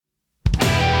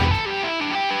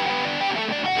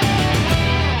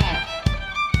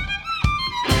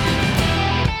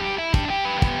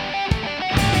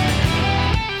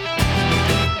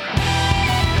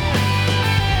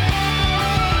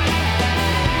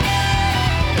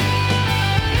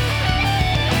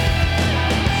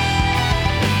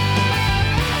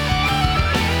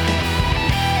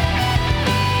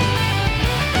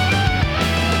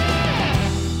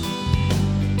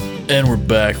And we're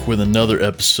back with another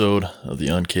episode of the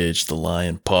Uncaged the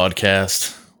Lion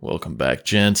podcast. Welcome back,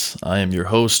 gents. I am your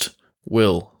host,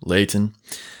 Will Layton.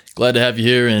 Glad to have you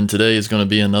here, and today is going to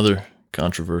be another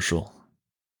controversial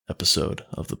episode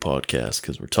of the podcast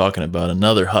because we're talking about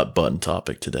another hot button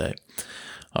topic today.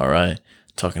 All right,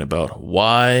 talking about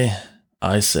why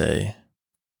I say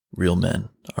real men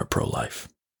are pro-life.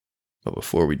 But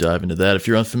before we dive into that, if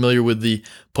you're unfamiliar with the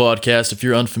podcast, if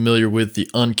you're unfamiliar with the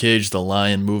Uncaged the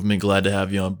Lion movement, glad to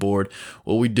have you on board.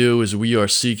 What we do is we are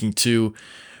seeking to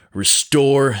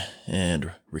restore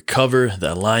and recover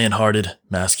that lion-hearted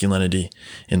masculinity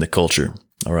in the culture.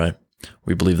 All right.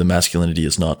 We believe that masculinity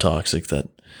is not toxic, that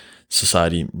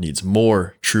society needs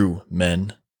more true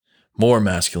men, more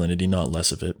masculinity, not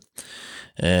less of it.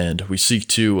 And we seek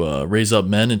to raise up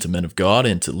men into men of God,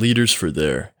 into leaders for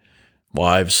their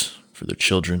wives, for their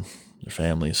children, their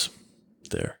families,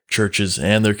 their churches,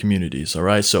 and their communities. All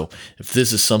right. So if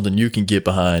this is something you can get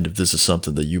behind, if this is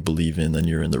something that you believe in, then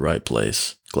you're in the right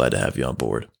place. Glad to have you on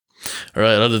board. All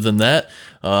right. Other than that,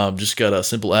 just got a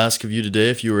simple ask of you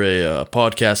today. If you're a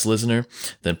podcast listener,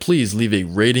 then please leave a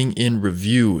rating in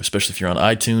review, especially if you're on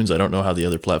iTunes. I don't know how the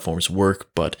other platforms work,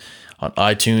 but on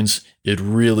iTunes, it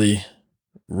really,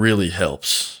 really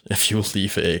helps if you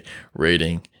leave a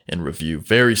rating and review.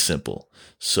 Very simple.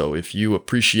 So if you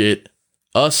appreciate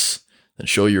us, then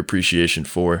show your appreciation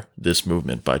for this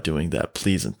movement by doing that,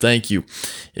 please and thank you.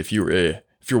 If you're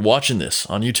watching this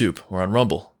on YouTube or on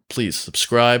Rumble, please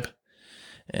subscribe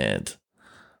and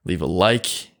leave a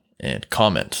like and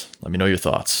comment. Let me know your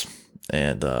thoughts.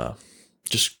 And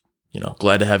just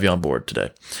glad to have you on board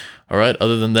today. All right.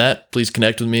 Other than that, please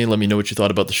connect with me. Let me know what you thought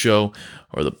about the show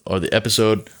or the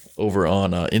episode over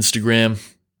on Instagram.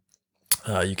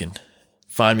 You can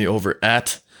find me over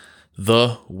at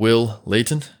the Will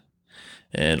Layton.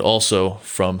 And also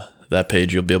from that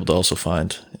page, you'll be able to also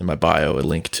find in my bio a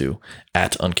link to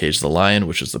at Uncaged the Lion,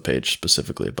 which is the page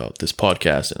specifically about this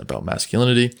podcast and about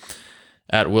masculinity.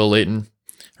 At Will Layton,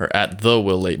 or at the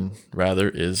Will Layton, rather,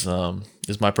 is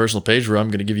my personal page where I'm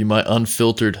going to give you my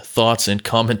unfiltered thoughts and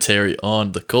commentary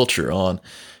on the culture, on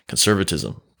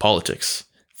conservatism, politics,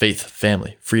 faith,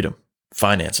 family, freedom,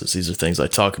 finances. These are things I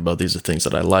talk about. These are things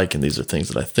that I like, and these are things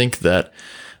that I think that,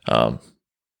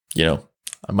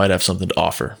 I might have something to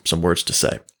offer, some words to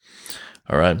say.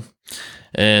 All right.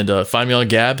 And find me on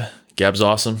Gab. Gab's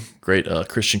awesome. Great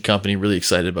Christian company. Really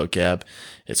excited about Gab.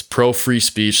 It's pro free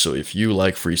speech. So if you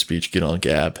like free speech, get on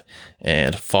Gab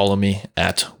and follow me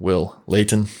at Will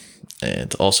Layton.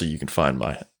 And also you can find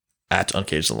my at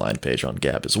Uncaged the Lion page on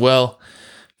Gab as well.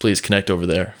 Please connect over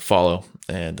there, follow,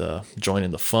 and join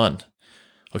in the fun.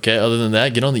 Okay, other than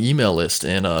that, get on the email list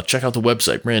and check out the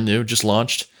website. Brand new, just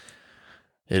launched.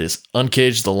 It is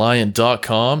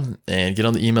uncagedthelion.com, and get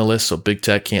on the email list so big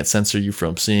tech can't censor you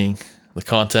from seeing the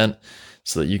content,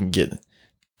 so that you can get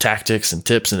tactics and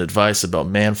tips and advice about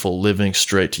manful living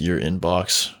straight to your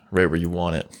inbox right where you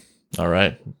want it. All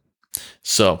right.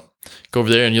 So go over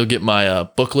there and you'll get my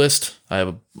book list. I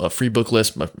have a free book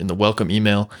list in the welcome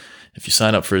email if you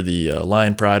sign up for the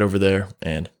Lion Pride over there.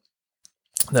 And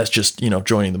that's just,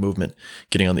 joining the movement,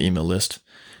 getting on the email list.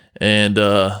 And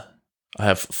I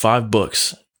have 5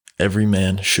 books every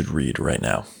man should read right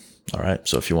now. All right.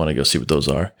 So if you want to go see what those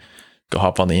are, go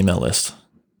hop on the email list.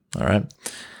 All right.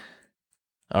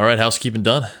 All right. Housekeeping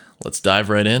done. Let's dive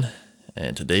right in.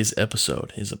 And today's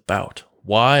episode is about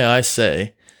why I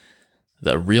say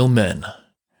that real men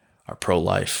are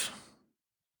pro-life.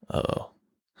 Uh-oh.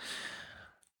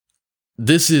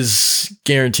 This is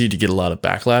guaranteed to get a lot of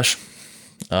backlash.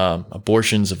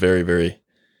 Abortion's a very, very,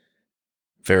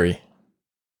 very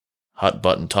hot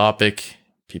button topic.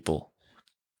 People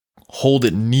hold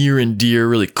it near and dear,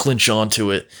 really clinch onto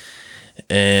it.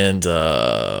 And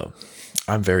I'm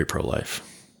very pro-life,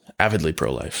 avidly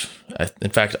pro-life.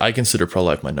 In fact, I consider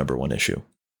pro-life my number one issue,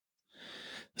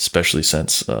 especially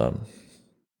since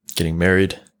getting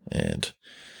married and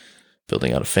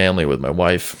building out a family with my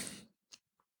wife.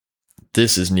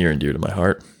 This is near and dear to my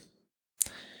heart.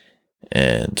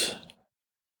 And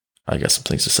I got some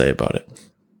things to say about it.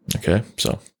 Okay,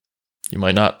 so you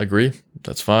might not agree.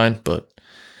 That's fine, but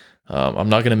I'm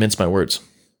not going to mince my words.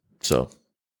 So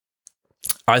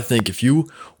I think if you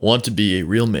want to be a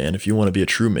real man, if you want to be a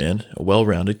true man, a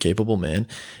well-rounded, capable man,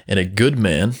 and a good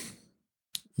man,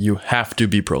 you have to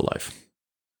be pro-life.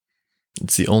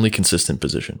 It's the only consistent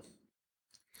position.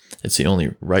 It's the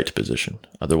only right position.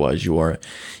 Otherwise, you are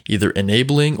either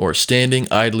enabling or standing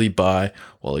idly by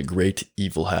while a great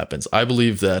evil happens. I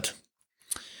believe that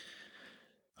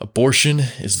abortion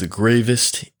is the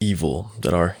gravest evil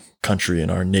that our country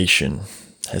and our nation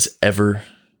has ever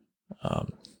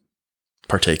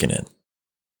partaken in,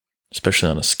 especially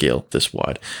on a scale this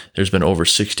wide. There's been over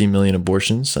 60 million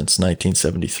abortions since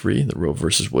 1973, the Roe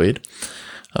versus Wade.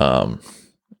 And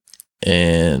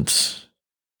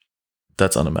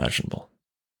that's unimaginable.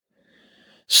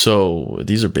 So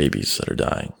these are babies that are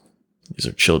dying. These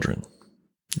are children.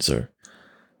 These are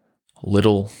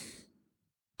little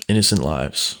innocent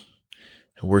lives.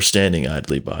 And we're standing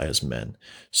idly by as men.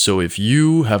 So if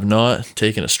you have not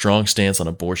taken a strong stance on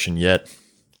abortion yet,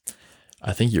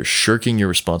 I think you're shirking your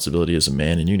responsibility as a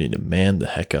man, and you need to man the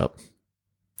heck up.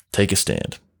 Take a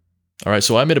stand. All right,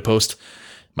 so I made a post,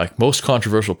 my most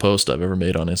controversial post I've ever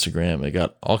made on Instagram. It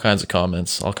got all kinds of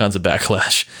comments, all kinds of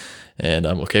backlash, and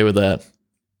I'm okay with that.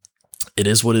 It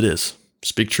is what it is.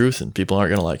 Speak truth, and people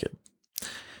aren't going to like it.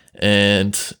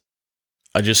 And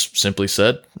I just simply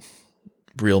said,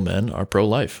 real men are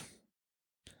pro-life.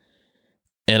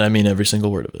 And I mean every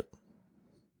single word of it.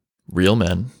 Real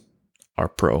men are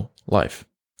pro-life.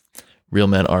 Real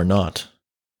men are not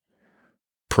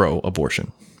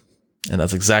pro-abortion. And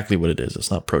that's exactly what it is.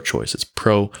 It's not pro-choice. It's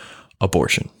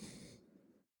pro-abortion.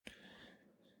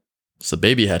 If the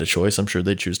baby had a choice, I'm sure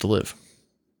they'd choose to live.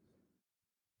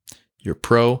 You're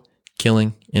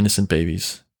pro-killing innocent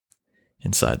babies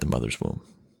inside the mother's womb.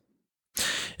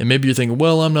 And maybe you're thinking,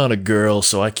 well, I'm not a girl,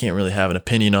 so I can't really have an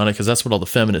opinion on it, because that's what all the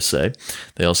feminists say.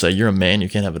 They all say, you're a man, you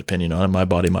can't have an opinion on it. My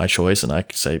body, my choice. And I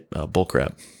say,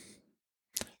 bullcrap.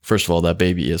 First of all, that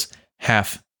baby is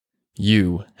half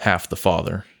you, half the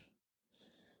father.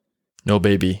 No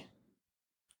baby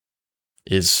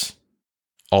is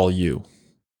all you.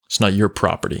 It's not your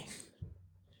property.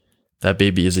 That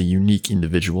baby is a unique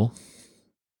individual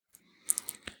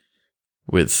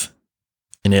with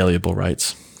inalienable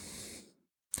rights.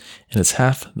 And it's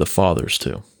half the father's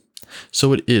too.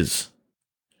 So it is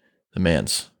the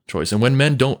man's choice. And when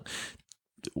men don't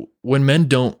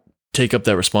take up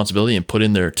that responsibility and put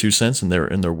in their 2 cents and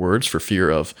their words for fear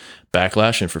of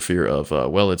backlash and for fear of,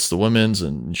 well, it's the woman's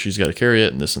and she's got to carry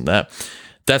it and this and that,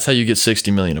 that's how you get 60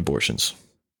 million abortions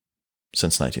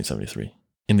since 1973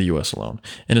 in the U.S. alone.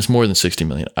 And it's more than 60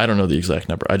 million. I don't know the exact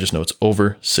number. I just know it's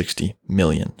over 60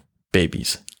 million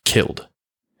babies killed.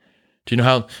 Do you know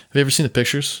have you ever seen the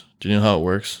pictures? Do you know how it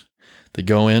works? They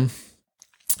go in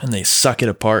and they suck it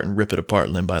apart and rip it apart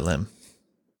limb by limb.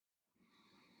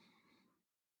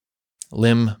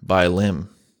 Limb by limb.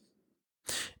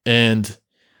 And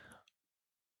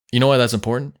you know why that's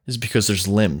important? Is because there's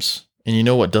limbs. And you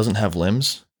know what doesn't have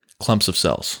limbs? Clumps of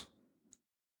cells.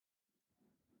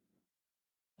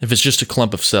 If it's just a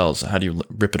clump of cells, how do you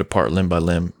rip it apart limb by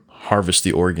limb, harvest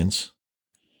the organs,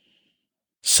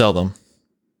 sell them,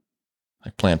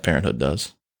 like Planned Parenthood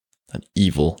does? An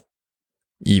evil,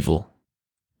 evil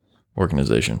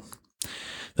organization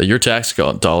that your tax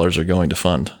dollars are going to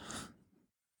fund.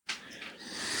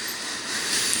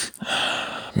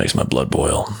 Makes my blood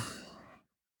boil.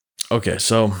 Okay,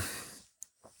 so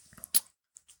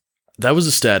that was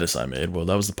the status I made. Well,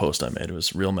 that was the post I made. It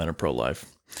was real men are pro-life.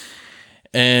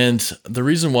 And the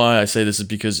reason why I say this is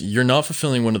because you're not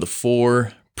fulfilling one of the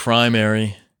 4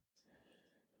 primary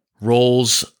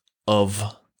roles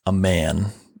of a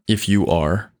man if you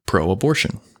are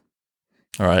pro-abortion.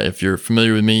 All right, if you're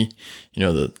familiar with me, you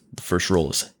know the first role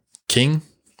is king.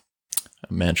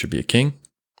 A man should be a king,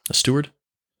 a steward.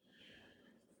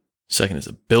 Second is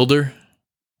a builder,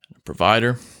 a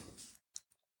provider.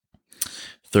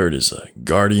 Third is a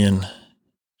guardian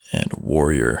and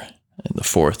warrior. And the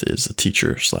fourth is a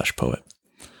teacher / poet.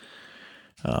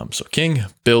 So king,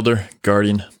 builder,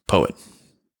 guardian, poet.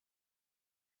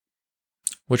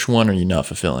 Which one are you not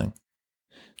fulfilling?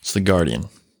 It's the guardian.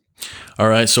 All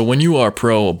right, so when you are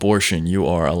pro-abortion, you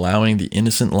are allowing the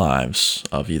innocent lives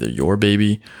of either your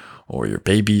baby or your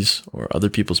babies or other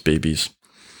people's babies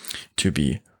to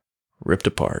be ripped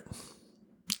apart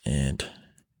and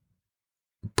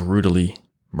brutally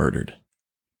murdered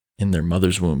in their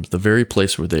mother's wombs, the very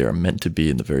place where they are meant to be,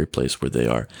 in the very place where they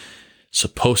are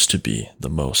supposed to be the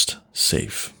most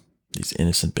safe. These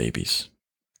innocent babies.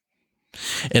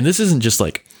 And this isn't just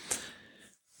like,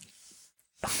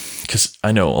 because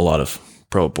I know a lot of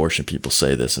pro-abortion people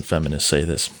say this and feminists say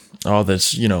this. Oh,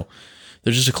 that's, they're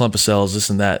just a clump of cells, this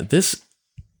and that.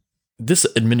 This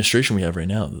administration we have right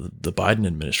now, the Biden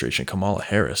administration, Kamala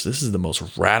Harris, this is the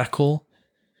most radical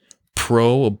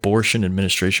pro-abortion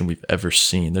administration we've ever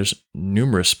seen. There's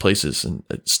numerous places, and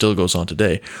it still goes on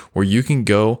today, where you can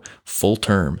go full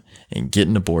term and get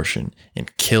an abortion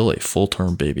and kill a full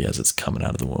term baby as it's coming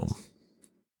out of the womb.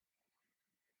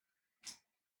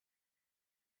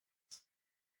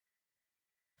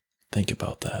 Think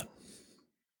about that.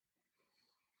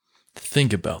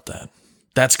 Think about that.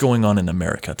 That's going on in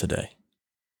America today.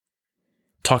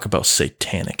 Talk about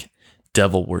satanic,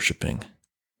 devil worshiping,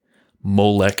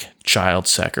 Molech child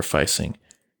sacrificing,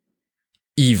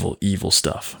 evil, evil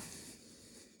stuff.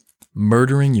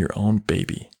 Murdering your own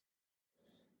baby.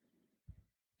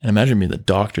 And imagine being the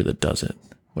doctor that does it.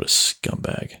 What a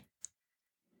scumbag.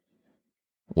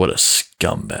 What a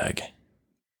scumbag.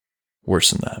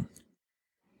 Worse than that.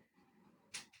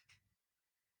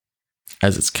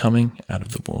 As it's coming out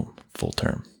of the womb, full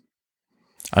term.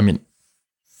 I mean,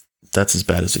 that's as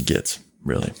bad as it gets,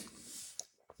 really.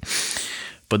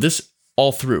 But this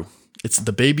all through. It's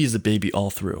the baby is the baby all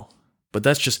through. But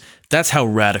that's how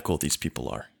radical these people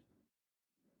are.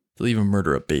 They'll even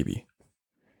murder a baby.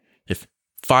 If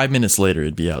 5 minutes later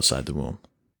it'd be outside the womb,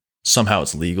 somehow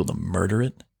it's legal to murder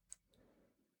it?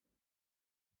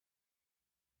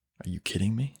 Are you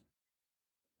kidding me?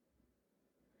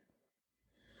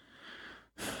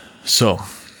 So,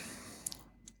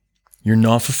 you're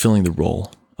not fulfilling the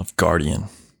role of guardian,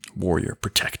 warrior,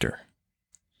 protector.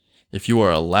 If you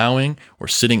are allowing or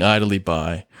sitting idly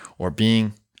by or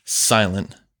being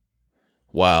silent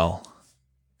while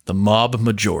the mob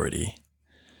majority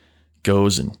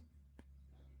goes and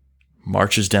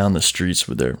marches down the streets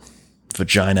with their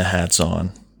vagina hats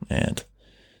on and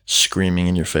screaming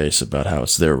in your face about how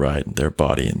it's their right, their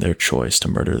body, and their choice to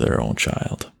murder their own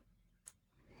child.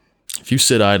 If you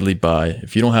sit idly by,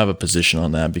 if you don't have a position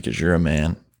on that because you're a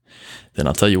man, then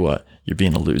I'll tell you what, you're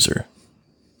being a loser.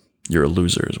 You're a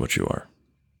loser is what you are.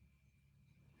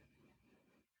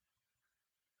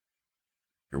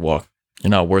 You're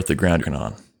not worth the ground you're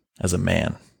on as a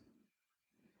man.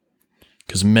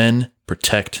 Because men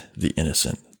protect the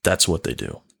innocent. That's what they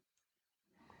do.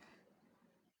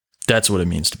 That's what it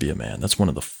means to be a man. That's one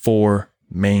of the 4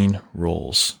 main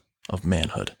roles of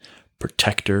manhood.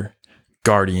 Protector,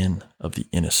 guardian of the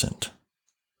innocent.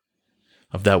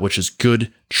 Of that which is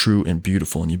good, true, and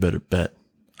beautiful. And you better bet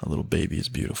a little baby is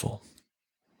beautiful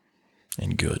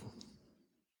and good.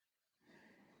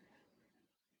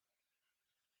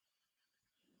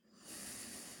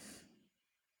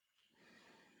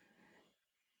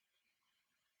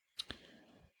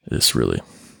 This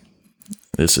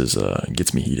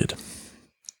gets me heated.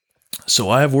 So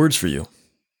I have words for you.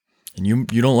 And you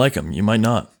don't like them. You might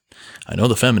not. I know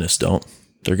the feminists don't.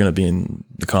 They're going to be in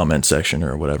the comment section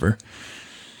or whatever.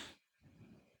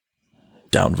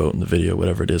 Downvote in the video,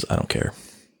 whatever it is. I don't care.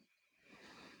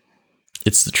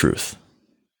 It's the truth.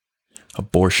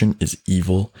 Abortion is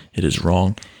evil. It is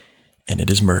wrong. And it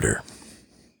is murder.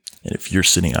 And if you're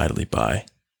sitting idly by,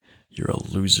 you're a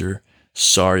loser.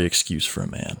 Sorry excuse for a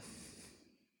man.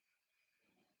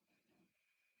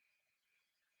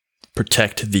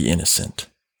 Protect the innocent.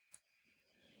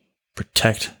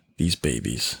 Protect these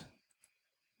babies.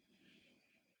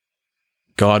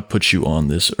 God put you on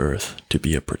this earth to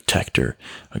be a protector,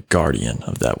 a guardian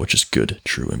of that which is good,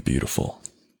 true, and beautiful.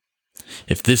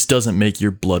 If this doesn't make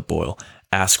your blood boil,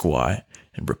 ask why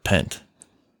and repent.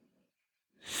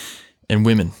 And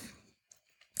women,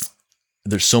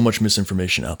 there's so much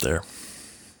misinformation out there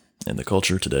in the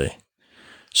culture today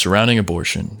surrounding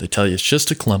abortion. They tell you it's just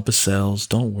a clump of cells.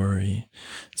 Don't worry.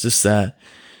 It's this, that.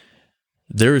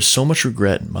 There is so much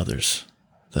regret in mothers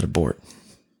that abort.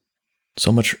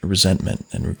 So much resentment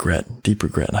and regret, deep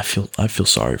regret. And I feel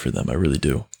sorry for them. I really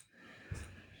do.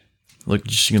 You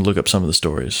can look up some of the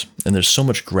stories. And there's so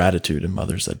much gratitude in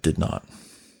mothers that did not.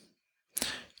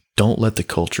 Don't let the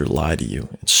culture lie to you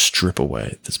and strip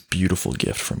away this beautiful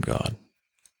gift from God.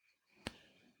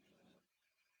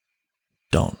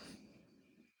 Don't.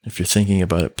 If you're thinking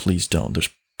about it, please don't. There's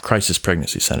crisis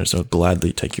pregnancy centers. They'll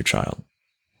gladly take your child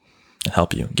and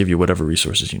help you, give you whatever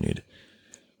resources you need.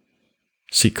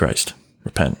 Seek Christ,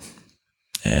 repent,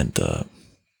 and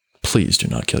please do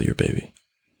not kill your baby.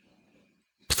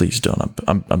 Please don't.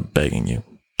 I'm begging you,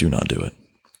 do not do it.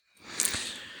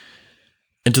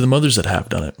 And to the mothers that have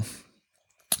done it,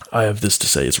 I have this to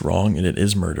say: it's wrong and it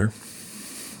is murder,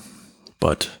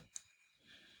 but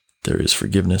there is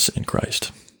forgiveness in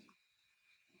Christ.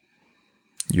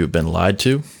 You have been lied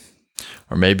to,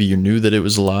 or maybe you knew that it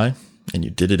was a lie and you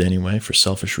did it anyway for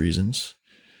selfish reasons.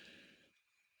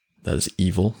 That is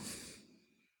evil.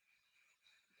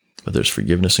 But there's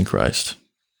forgiveness in Christ.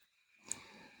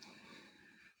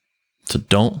 So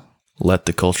don't let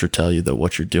the culture tell you that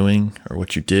what you're doing or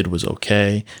what you did was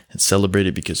okay and celebrate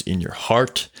it, because in your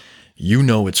heart, you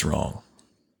know it's wrong.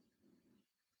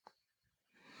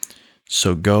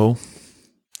 So go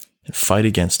and fight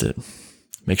against it.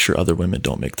 Make sure other women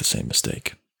don't make the same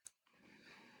mistake.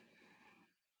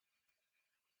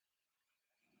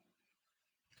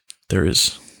 There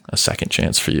is a second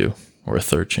chance for you, or a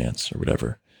third chance, or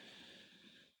whatever.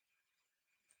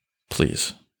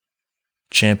 Please,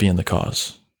 champion the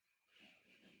cause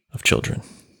of children.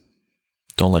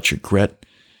 Don't let your regret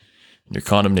and your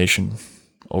condemnation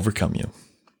overcome you.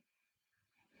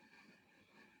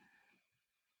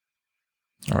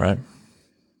 All right?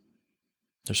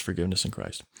 There's forgiveness in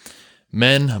Christ.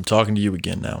 Men, I'm talking to you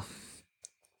again now.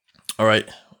 All right.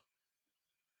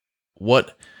 Where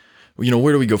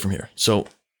do we go from here? So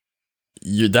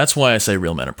that's why I say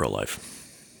real men are pro-life.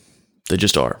 They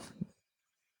just are.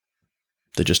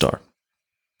 They just are.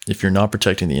 If you're not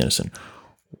protecting the innocent,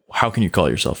 how can you call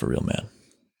yourself a real man?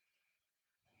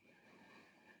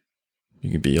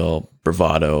 You can be all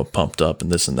bravado, pumped up,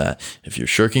 and this and that. If you're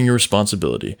shirking your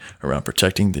responsibility around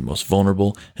protecting the most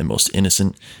vulnerable and most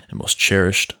innocent and most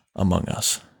cherished among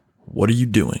us, what are you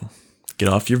doing? Get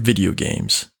off your video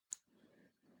games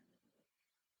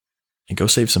and go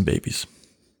save some babies.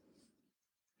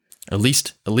 At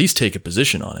least take a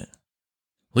position on it.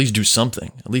 At least do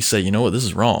something. At least say, you know what, this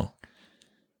is wrong.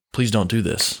 Please don't do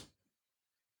this.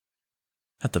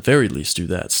 At the very least, do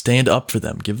that. Stand up for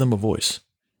them. Give them a voice.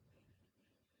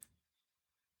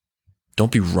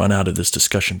 Don't be run out of this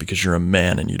discussion because you're a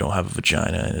man and you don't have a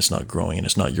vagina and it's not growing and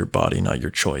it's not your body, not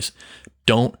your choice.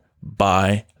 Don't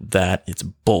buy that. It's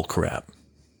bull crap.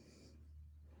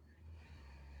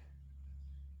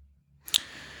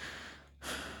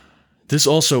 This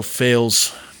also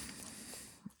fails.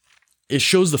 It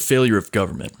shows the failure of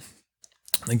government,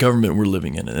 the government we're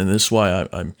living in. And this is why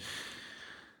I'm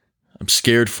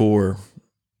scared for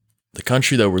the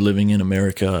country that we're living in,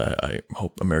 America. I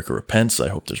hope America repents. I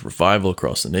hope there's revival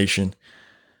across the nation.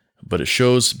 But it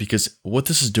shows because what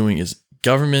this is doing is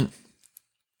government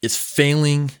is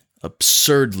failing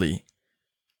absurdly,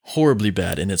 horribly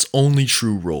bad in its only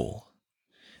true role.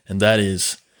 And that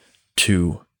is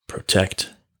to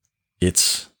protect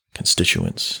its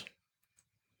constituents,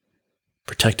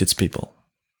 protect its people.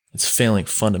 It's failing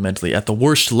fundamentally at the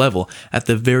worst level, at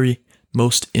the very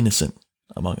most innocent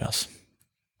among us.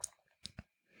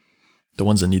 The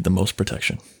ones that need the most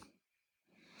protection.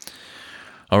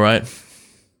 All right.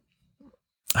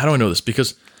 How do I know this?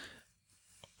 Because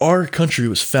our country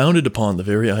was founded upon the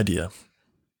very idea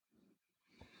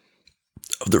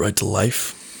of the right to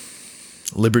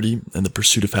life, liberty, and the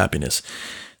pursuit of happiness.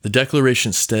 The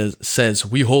Declaration says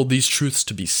we hold these truths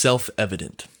to be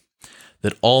self-evident,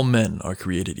 that all men are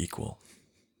created equal,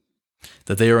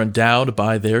 that they are endowed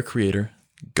by their Creator,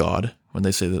 God. When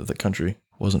they say that the country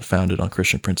wasn't founded on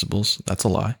Christian principles, that's a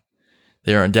lie.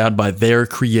 They are endowed by their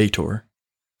Creator.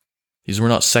 These were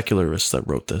not secularists that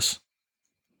wrote this.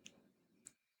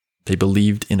 They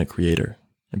believed in a Creator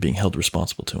and being held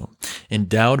responsible to Him.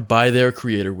 Endowed by their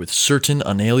Creator with certain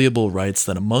unalienable rights,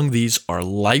 that among these are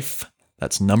life.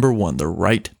 That's number one, the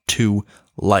right to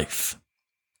life,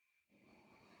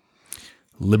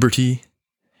 liberty,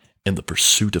 and the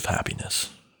pursuit of happiness.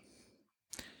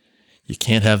 You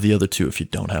can't have the other two if you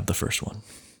don't have the first one.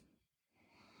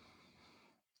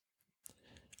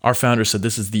 Our founder said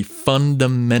this is the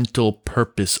fundamental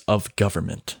purpose of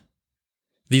government.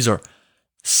 These are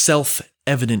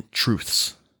self-evident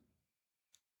truths.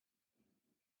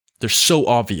 They're so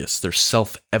obvious, they're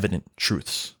self-evident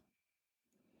truths.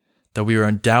 That we are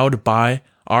endowed by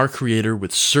our Creator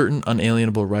with certain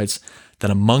unalienable rights,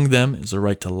 that among them is the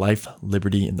right to life,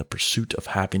 liberty, and the pursuit of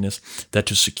happiness, that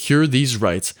to secure these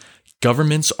rights,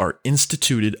 governments are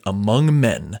instituted among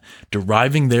men,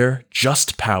 deriving their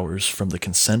just powers from the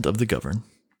consent of the governed,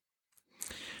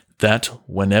 that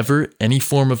whenever any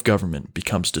form of government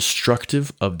becomes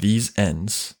destructive of these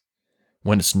ends,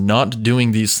 when it's not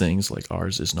doing these things, like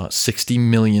ours is not 60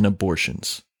 million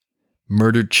abortions,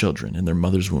 murdered children in their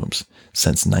mother's wombs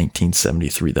since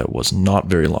 1973. That was not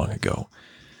very long ago.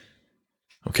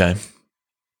 Okay?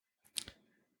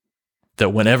 That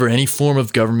whenever any form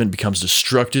of government becomes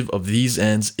destructive of these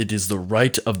ends, it is the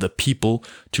right of the people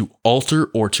to alter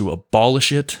or to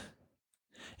abolish it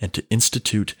and to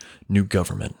institute new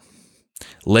government,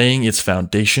 laying its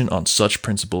foundation on such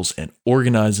principles and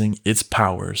organizing its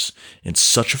powers in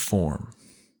such a form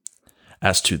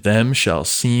as to them shall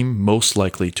seem most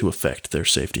likely to affect their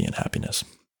safety and happiness.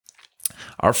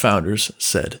 Our founders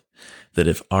said that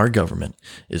if our government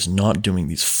is not doing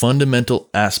these fundamental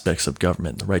aspects of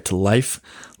government, the right to life,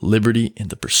 liberty,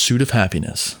 and the pursuit of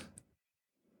happiness,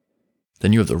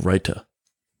 then you have the right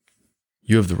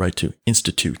to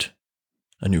institute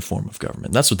a new form of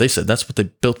government. That's what they said. That's what they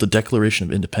built the Declaration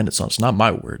of Independence on. It's not my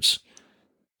words.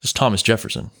 It's Thomas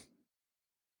Jefferson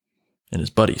and his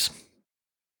buddies.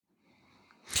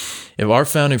 If our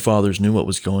founding fathers knew what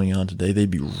was going on today,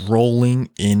 they'd be rolling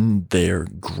in their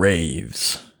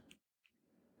graves.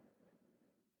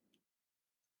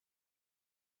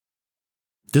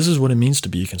 This is what it means to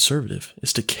be a conservative,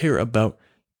 is to care about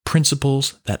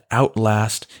principles that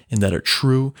outlast and that are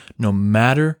true no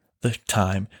matter the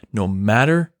time, no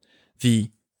matter the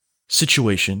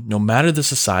situation, no matter the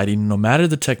society, no matter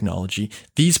the technology.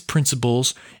 These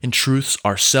principles and truths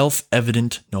are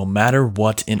self-evident no matter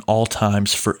what, in all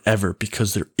times, forever,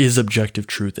 because there is objective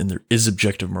truth and there is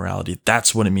objective morality.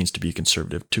 That's what it means to be a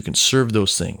conservative, to conserve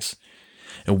those things.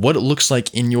 And what it looks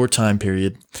like in your time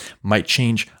period might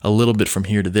change a little bit from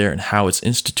here to there and how it's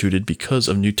instituted because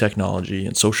of new technology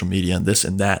and social media and this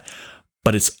and that.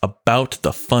 But it's about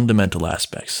the fundamental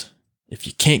aspects. If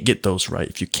you can't get those right,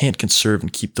 if you can't conserve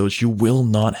and keep those, you will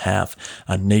not have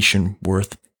a nation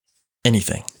worth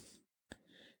anything.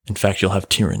 In fact, you'll have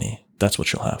tyranny. That's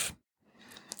what you'll have.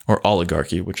 Or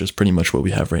oligarchy, which is pretty much what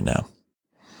we have right now.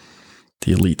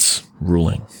 The elites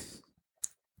ruling.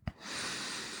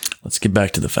 Let's get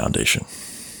back to the foundation.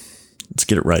 Let's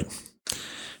get it right.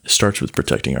 It starts with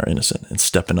protecting our innocent and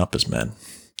stepping up as men.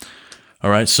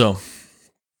 All right, so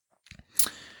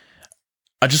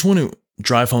I just want to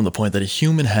drive home the point that a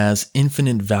human has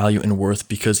infinite value and worth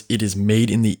because it is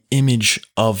made in the image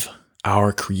of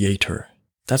our Creator.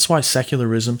 That's why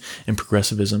secularism and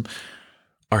progressivism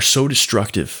are so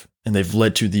destructive, and they've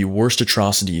led to the worst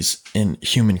atrocities in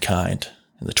humankind.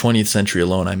 In the 20th century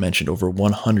alone, I mentioned over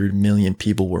 100 million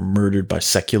people were murdered by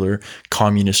secular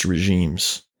communist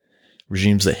regimes.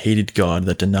 Regimes that hated God,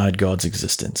 that denied God's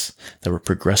existence, that were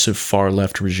progressive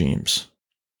far-left regimes.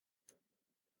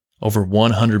 Over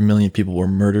 100 million people were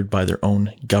murdered by their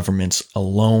own governments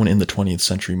alone in the 20th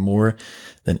century, more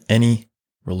than any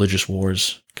religious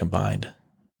wars combined.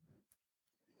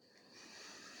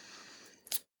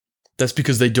 That's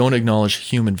because they don't acknowledge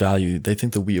human value. They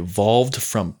think that we evolved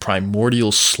from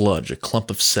primordial sludge, a clump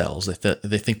of cells.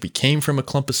 They think we came from a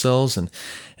clump of cells,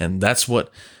 and that's why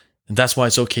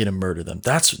it's okay to murder them.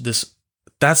 That's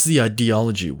the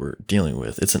ideology we're dealing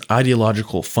with. It's an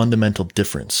ideological fundamental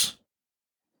difference.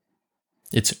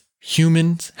 It's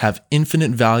humans have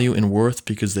infinite value and worth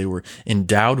because they were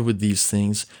endowed with these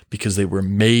things, because they were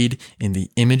made in the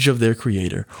image of their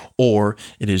Creator. Or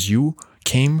it is you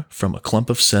came from a clump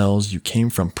of cells, you came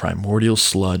from primordial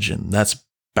sludge, and that's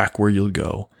back where you'll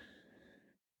go.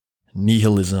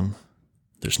 Nihilism.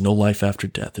 There's no life after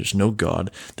death. There's no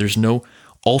God. There's no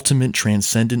ultimate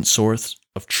transcendent source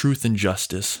of truth and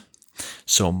justice.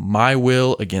 So my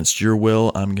will against your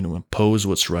will, I'm going to impose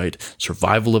what's right.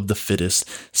 Survival of the fittest,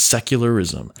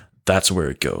 secularism, that's where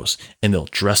it goes. And they'll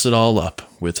dress it all up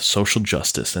with social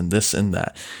justice and this and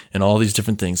that and all these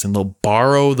different things. And they'll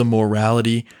borrow the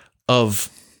morality of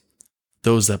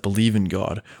those that believe in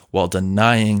God while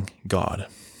denying God,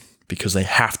 because they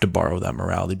have to borrow that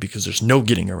morality because there's no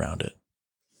getting around it.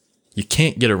 You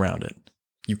can't get around it.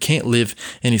 You can't live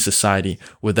any society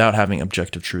without having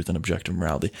objective truth and objective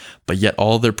morality. But yet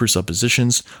all their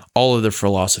presuppositions, all of their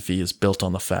philosophy is built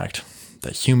on the fact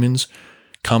that humans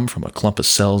come from a clump of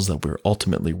cells, that we're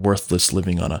ultimately worthless,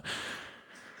 living on a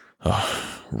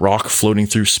rock floating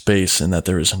through space, and that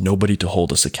there is nobody to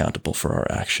hold us accountable for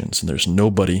our actions. And there's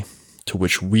nobody to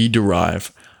which we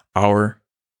derive our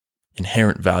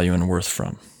inherent value and worth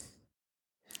from.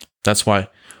 That's why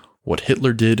what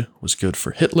Hitler did was good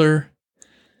for Hitler,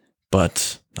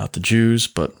 but not the Jews,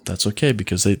 but that's okay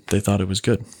because they thought it was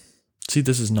good. See,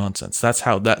 this is nonsense.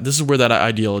 This is where that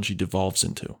ideology devolves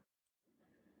into.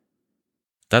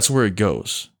 That's where it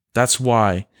goes. That's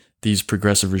why these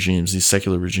progressive regimes, these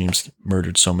secular regimes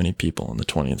murdered so many people in the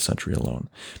 20th century alone,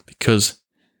 because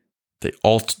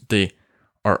they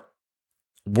are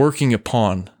working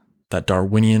upon that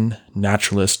Darwinian,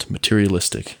 naturalist,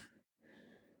 materialistic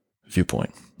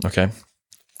viewpoint, okay?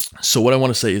 So what I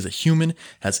want to say is a human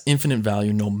has infinite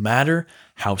value no matter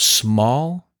how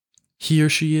small he or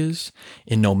she is,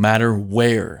 and no matter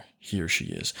where he or she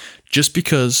is. Just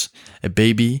because a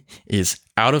baby is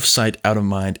out of sight, out of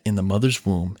mind in the mother's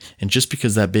womb, and just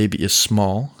because that baby is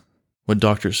small, what did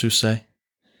Dr. Seuss say?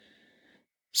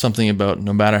 Something about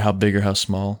no matter how big or how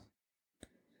small.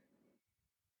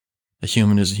 A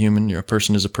human is a human, a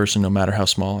person is a person, no matter how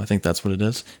small. I think that's what it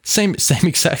is. Same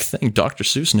exact thing. Dr.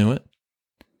 Seuss knew it.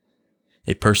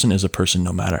 A person is a person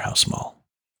no matter how small.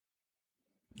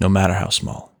 No matter how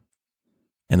small.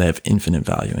 And they have infinite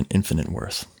value and infinite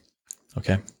worth.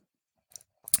 Okay?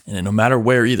 And no matter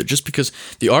where either. Just because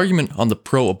the argument on the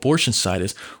pro-abortion side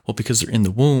is, well, because they're in the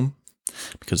womb,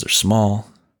 because they're small,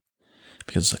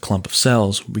 because it's a clump of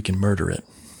cells, we can murder it.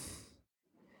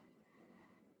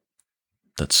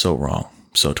 That's so wrong.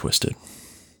 So twisted.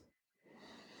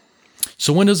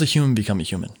 So when does a human become a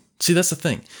human? See, that's the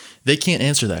thing. They can't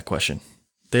answer that question.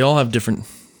 They all have different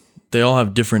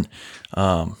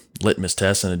litmus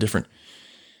tests and a different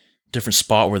different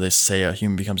spot where they say a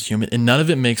human becomes a human, and none of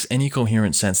it makes any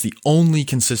coherent sense. The only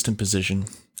consistent position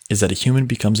is that a human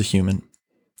becomes a human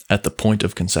at the point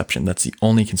of conception. That's the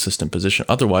only consistent position.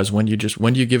 Otherwise, when do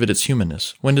you give it its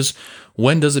humanness? When does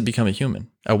it become a human?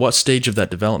 At what stage of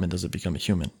that development does it become a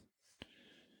human?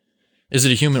 Is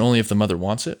it a human only if the mother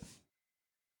wants it?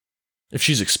 If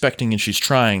she's expecting and she's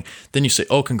trying, then you say,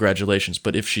 oh, congratulations.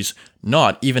 But if she's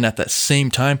not, even at that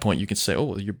same time point, you can say, oh,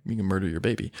 well, you can murder your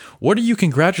baby. What are you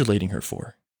congratulating her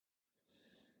for?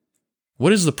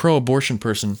 What is the pro-abortion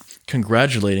person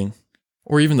congratulating,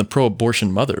 or even the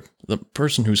pro-abortion mother, the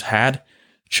person who's had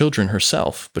children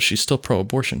herself, but she's still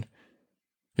pro-abortion?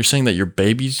 You're saying that your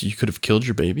babies, you could have killed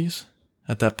your babies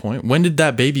at that point? When did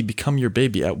that baby become your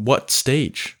baby? At what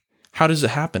stage? How does it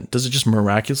happen? Does it just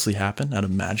miraculously happen out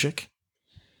of magic?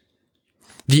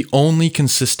 The only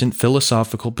consistent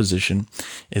philosophical position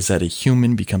is that a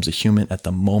human becomes a human at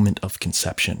the moment of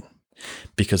conception,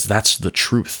 because that's the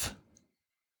truth.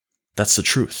 That's the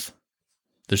truth.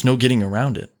 There's no getting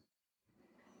around it.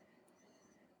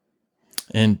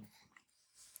 And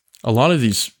a lot of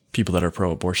these people that are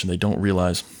pro-abortion, they don't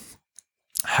realize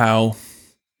how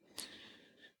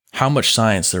much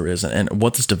science there is and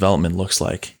what this development looks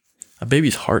like. A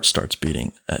baby's heart starts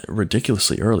beating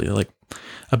ridiculously early. Like,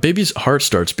 a baby's heart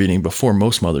starts beating before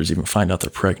most mothers even find out they're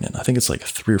pregnant. I think it's like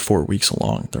 3 or 4 weeks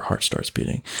along, their heart starts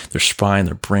beating. Their spine,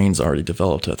 their brain's already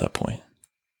developed at that point.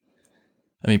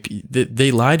 I mean,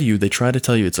 they lie to you. They try to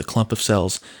tell you it's a clump of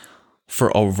cells for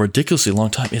a ridiculously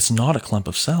long time. It's not a clump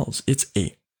of cells. It's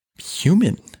a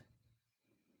human.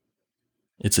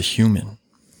 It's a human.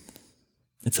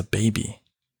 It's a baby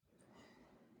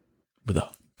with a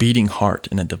beating heart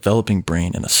and a developing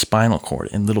brain and a spinal cord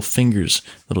and little fingers,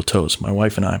 little toes. My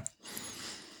wife and I,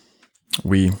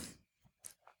 we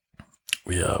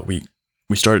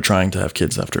started trying to have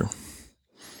kids after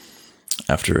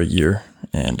a year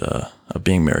and of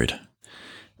being married,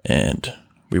 and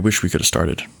we wish we could have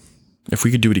started. If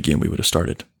we could do it again, we would have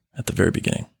started at the very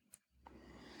beginning.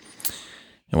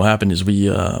 And what happened is we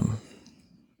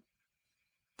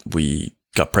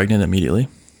got pregnant immediately.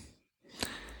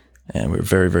 And we were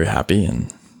very, very happy,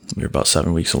 and we were about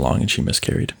 7 weeks along, and she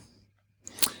miscarried.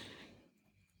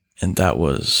 And that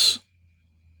was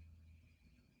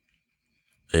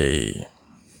a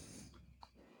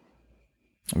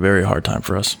very hard time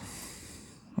for us.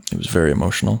 It was very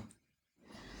emotional.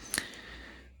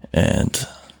 And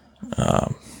I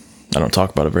don't talk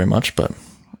about it very much, but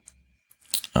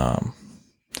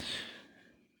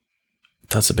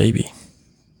that's a baby.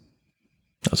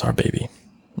 That's our baby.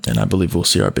 And I believe we'll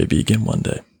see our baby again one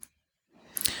day.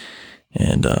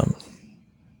 And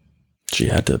she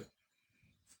had to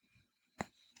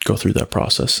go through that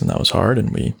process, and that was hard.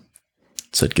 And we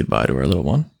said goodbye to our little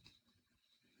one,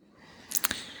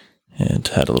 and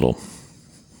had a little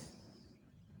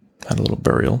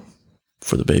burial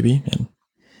for the baby, and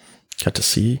got to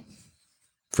see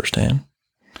firsthand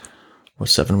what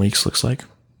 7 weeks looks like.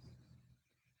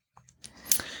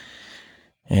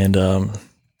 And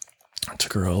it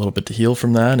took her a little bit to heal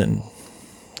from that, and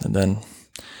then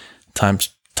time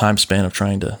span of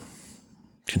trying to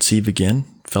conceive again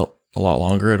felt a lot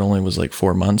longer. It only was like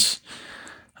 4 months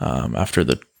after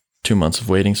the 2 months of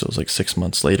waiting, so it was like 6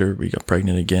 months later we got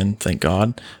pregnant again, thank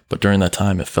God. But during that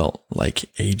time, it felt like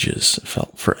ages. It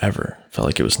felt forever. It felt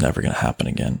like it was never going to happen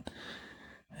again.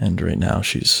 And right now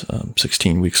she's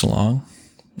 16 weeks along,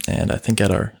 and I think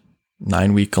at our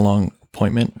 9 week along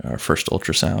appointment, our first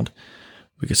ultrasound,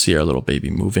 we could see our little baby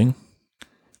moving.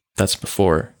 That was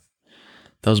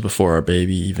before our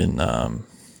baby even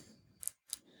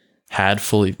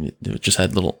it just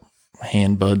had little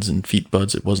hand buds and feet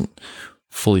buds. It wasn't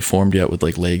fully formed yet with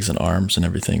like legs and arms and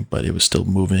everything, but it was still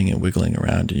moving and wiggling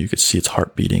around, and you could see its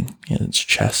heart beating in its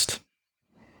chest.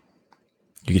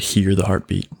 You could hear the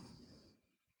heartbeat.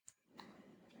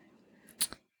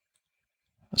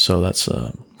 So that's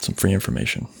some free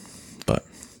information. But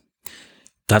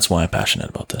that's why I'm passionate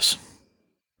about this,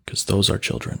 because those are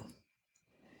children.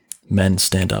 Men,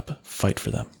 stand up, fight for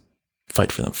them.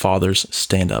 Fight for them. Fathers,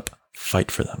 stand up,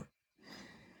 fight for them.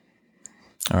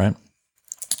 All right?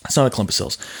 It's not a clump of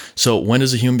cells. So when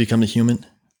does a human become a human?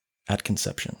 At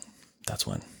conception. That's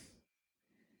when.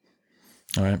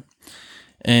 All right?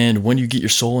 And when you get your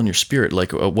soul and your spirit,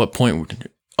 like at what point?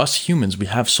 Us humans, we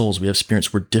have souls, we have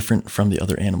spirits. We're different from the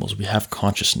other animals. We have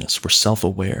consciousness. We're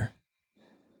self-aware.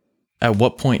 At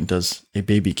what point does a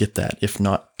baby get that, if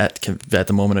not at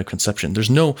the moment of conception?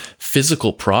 There's no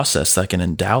physical process that can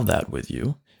endow that with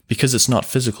you, because it's not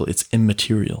physical, it's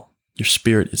immaterial. Your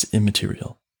spirit is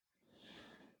immaterial.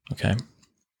 Okay?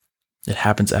 It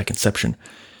happens at conception.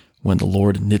 when the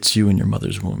Lord knits you in your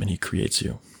mother's womb and he creates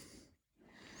you.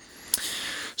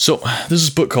 So this is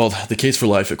a book called The Case for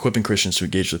Life, Equipping Christians to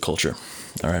Engage the Culture.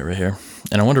 All right, right here.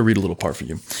 And I want to read a little part for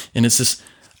you. And it's this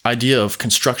idea of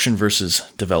construction versus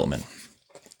development.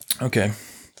 Okay.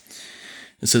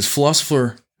 It says,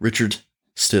 philosopher Richard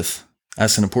Stith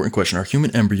asks an important question. Are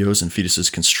human embryos and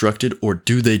fetuses constructed, or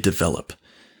do they develop?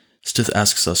 Stith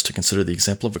asks us to consider the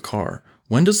example of a car.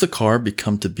 When does the car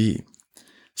become to be?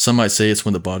 Some might say it's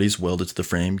when the body is welded to the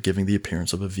frame, giving the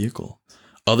appearance of a vehicle.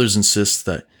 Others insist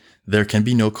that there can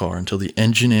be no car until the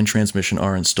engine and transmission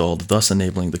are installed, thus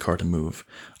enabling the car to move.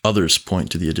 Others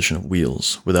point to the addition of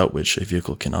wheels, without which a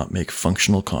vehicle cannot make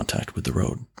functional contact with the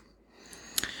road.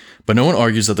 But no one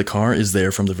argues that the car is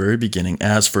there from the very beginning,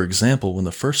 as, for example, when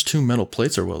the first two metal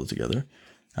plates are welded together.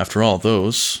 After all,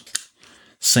 those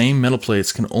same metal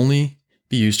plates can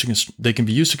be used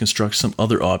to construct some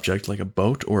other object like a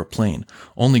boat or a plane.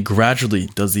 Only gradually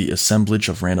does the assemblage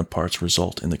of random parts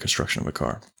result in the construction of a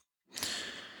car.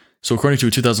 So according to a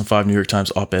 2005 New York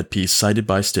Times op-ed piece cited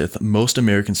by Stith, most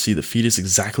Americans see the fetus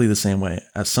exactly the same way,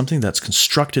 as something that's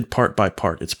constructed part by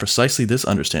part. It's precisely this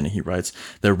understanding, he writes,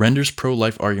 that renders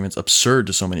pro-life arguments absurd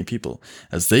to so many people.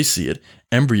 As they see it,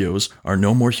 embryos are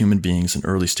no more human beings in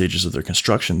early stages of their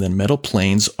construction than metal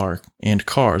planes are and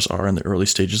cars are in the early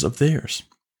stages of theirs.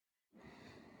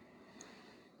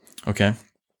 Okay?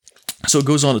 So it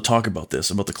goes on to talk about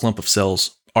this, about the clump of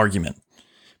cells argument,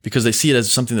 because they see it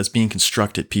as something that's being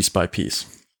constructed piece by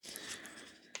piece.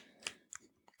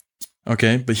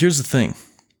 Okay, but here's the thing.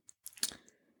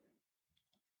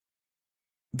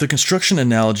 The construction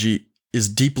analogy is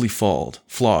deeply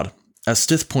flawed. As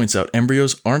Stith points out,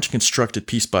 embryos aren't constructed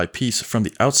piece by piece from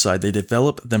the outside, they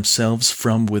develop themselves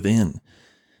from within.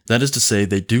 That is to say,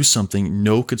 they do something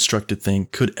no constructed thing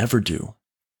could ever do.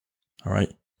 All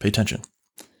right, pay attention.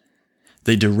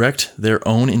 They direct their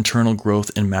own internal growth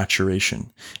and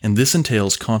maturation, and this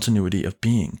entails continuity of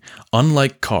being.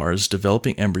 Unlike cars,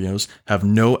 developing embryos have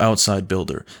no outside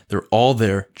builder. They're all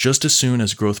there just as soon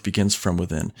as growth begins from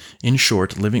within. In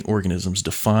short, living organisms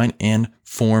define and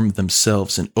form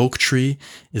themselves. An oak tree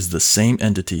is the same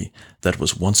entity that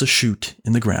was once a shoot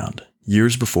in the ground,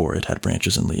 years before it had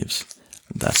branches and leaves.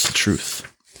 That's the truth.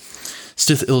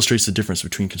 Stith illustrates the difference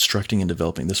between constructing and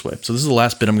developing this way. So this is the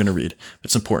last bit I'm going to read.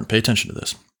 It's important. Pay attention to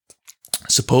this.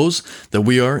 Suppose that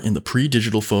we are in the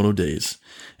pre-digital photo days,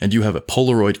 and you have a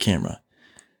Polaroid camera,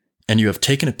 and you have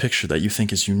taken a picture that you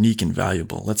think is unique and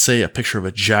valuable. Let's say a picture of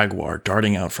a jaguar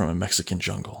darting out from a Mexican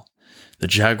jungle. The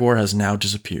jaguar has now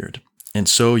disappeared, and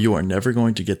so you are never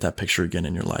going to get that picture again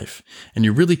in your life, and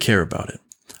you really care about it.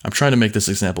 I'm trying to make this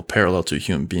example parallel to a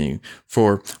human being,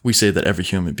 for we say that every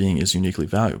human being is uniquely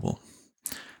valuable.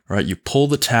 Right, you pull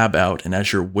the tab out, and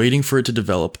as you're waiting for it to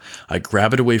develop, I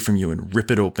grab it away from you and rip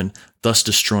it open, thus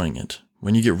destroying it.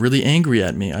 When you get really angry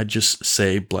at me, I just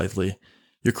say blithely,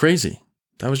 "You're crazy.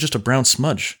 That was just a brown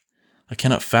smudge. I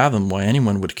cannot fathom why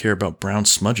anyone would care about brown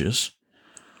smudges.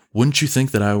 Wouldn't you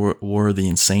think that I were the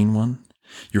insane one?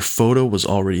 Your photo was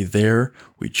already there.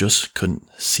 We just couldn't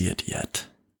see it yet."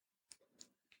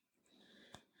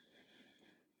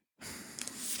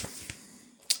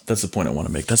 That's the point I want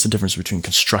to make. That's the difference between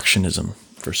constructionism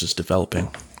versus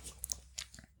developing.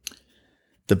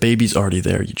 The baby's already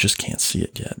there. You just can't see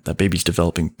it yet. That baby's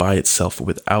developing by itself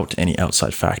without any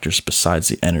outside factors besides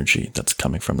the energy that's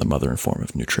coming from the mother in form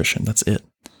of nutrition. That's it.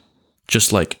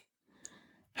 Just like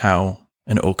how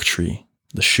an oak tree,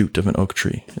 the shoot of an oak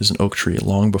tree, is an oak tree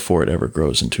long before it ever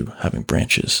grows into having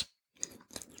branches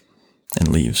and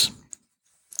leaves.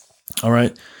 All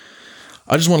right.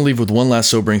 I just want to leave with one last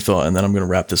sobering thought, and then I'm going to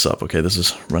wrap this up. Okay, this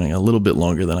is running a little bit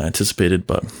longer than I anticipated,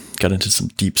 but got into some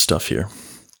deep stuff here.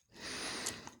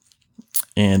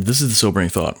 And this is the sobering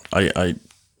thought. I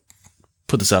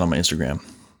put this out on my Instagram.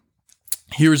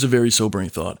 Here is a very sobering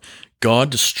thought. God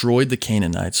destroyed the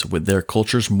Canaanites when their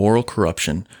culture's moral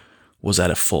corruption was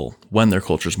at a full.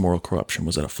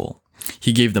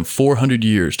 He gave them 400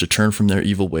 years to turn from their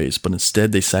evil ways, but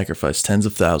instead they sacrificed tens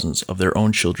of thousands of their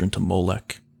own children to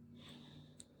Molech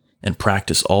and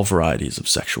practice all varieties of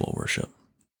sexual worship.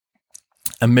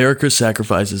 America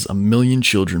sacrifices 1 million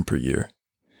children per year.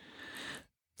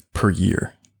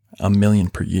 1 million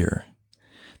per year.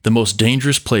 The most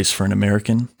dangerous place for an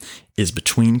American is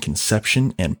between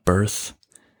conception and birth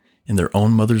in their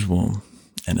own mother's womb,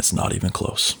 and it's not even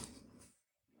close.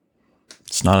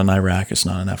 It's not in Iraq, it's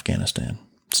not in Afghanistan,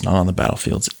 it's not on the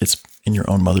battlefields, it's in your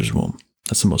own mother's womb.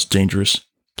 That's the most dangerous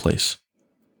place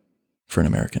for an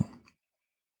American.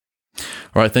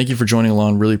 All right, thank you for joining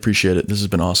along. Really appreciate it. This has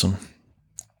been awesome.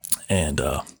 And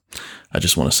I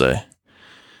just want to say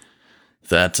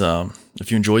that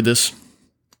if you enjoyed this,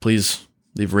 please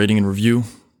leave a rating and review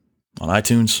on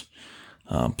iTunes.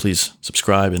 Please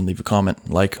subscribe and leave a comment,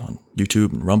 like on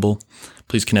YouTube and Rumble.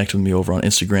 Please connect with me over on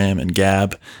Instagram and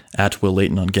Gab, at Will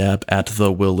Layton on Gab, at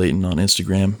The Will Layton on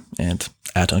Instagram, and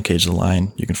at Uncaged the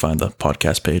Lion. You can find the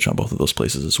podcast page on both of those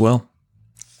places as well.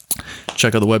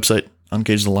 Check out the website,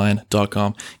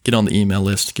 uncagedthelion.com. Get on the email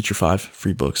list. Get your 5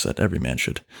 free books that every man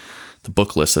should. The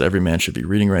book list that every man should be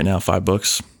reading right now. 5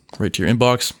 books right to your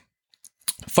inbox.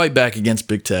 Fight back against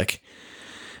big tech.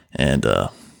 And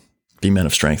be men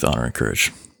of strength, honor, and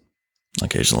courage.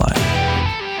 Uncaged the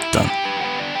Lion. Done.